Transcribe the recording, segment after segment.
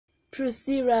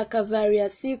Priscila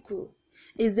Kavaliausku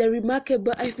is a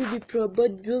remarkable IFBB Pro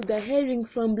Bodybuilder hailing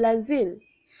from Brazil.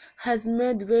 Has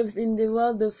made waves in the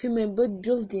world of female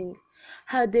bodybuilding.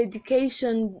 Her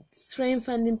dedication, strength,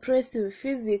 and impressive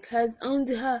physique has earned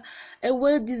her a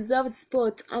well-deserved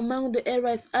spot among the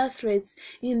elite athletes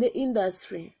in the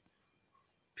industry.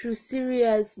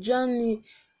 Priscila's journey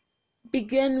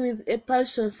began with a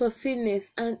passion for fitness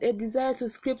and a desire to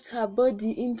sculpt her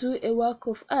body into a work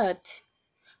of art.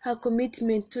 Her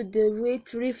commitment to the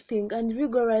weightlifting and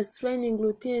rigorous training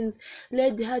routines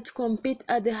led her to compete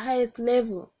at the highest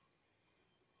level.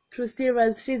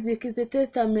 Priscila's physique is a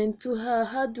testament to her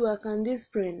hard work and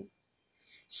discipline.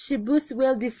 She boasts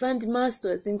well-defined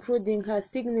muscles, including her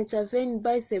signature veiny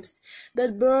biceps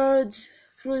that bulge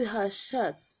through her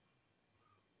shirts.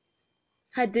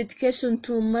 Her dedication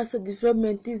to muscle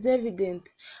development is evident,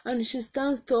 and she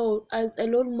stands tall as a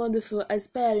role model for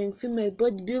aspiring female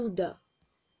bodybuilder.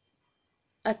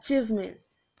 Achievements: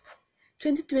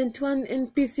 2021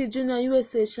 NPC Junior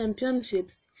USA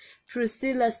Championships,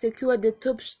 Priscila secured the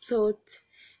top spot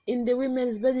in the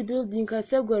women's bodybuilding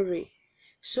category,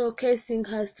 showcasing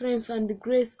her strength and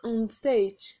grace on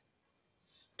stage.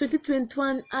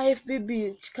 2021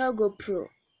 IFBB Chicago Pro,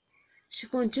 she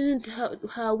continued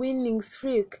her winning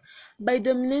streak by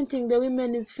dominating the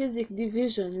women's physique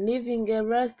division, leaving a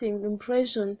lasting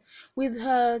impression with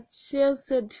her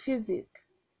chiseled physique.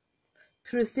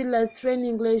 Priscila's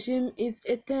training regime is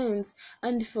intense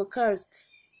and focused.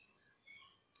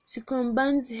 She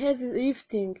combines heavy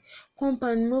lifting,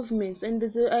 compound movements, and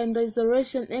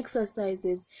isolation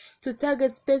exercises to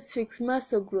target specific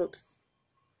muscle groups.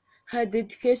 Her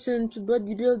dedication to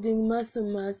bodybuilding muscle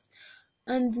mass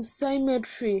and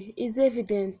symmetry is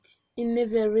evident in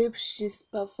every rep she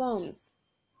performs.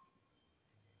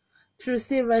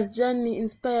 Priscila's journey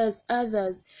inspires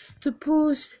others to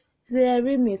push their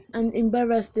limits and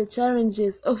embrace the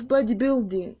challenges of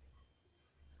bodybuilding.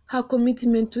 Her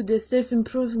commitment to the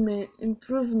self-improvement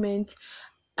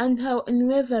and her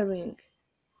unwavering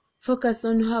focus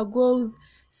on her goals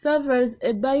serve as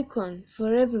a beacon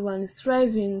for everyone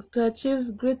striving to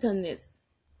achieve greatness.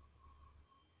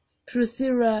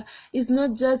 Priscila is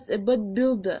not just a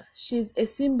bodybuilder, she is a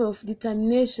symbol of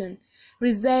determination,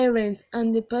 resilience,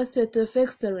 and the pursuit of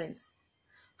excellence.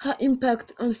 Her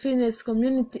impact on fitness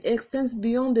community extends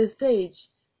beyond the stage,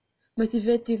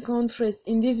 motivating countless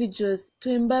individuals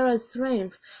to embrace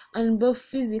strength and both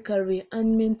physically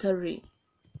and mentally.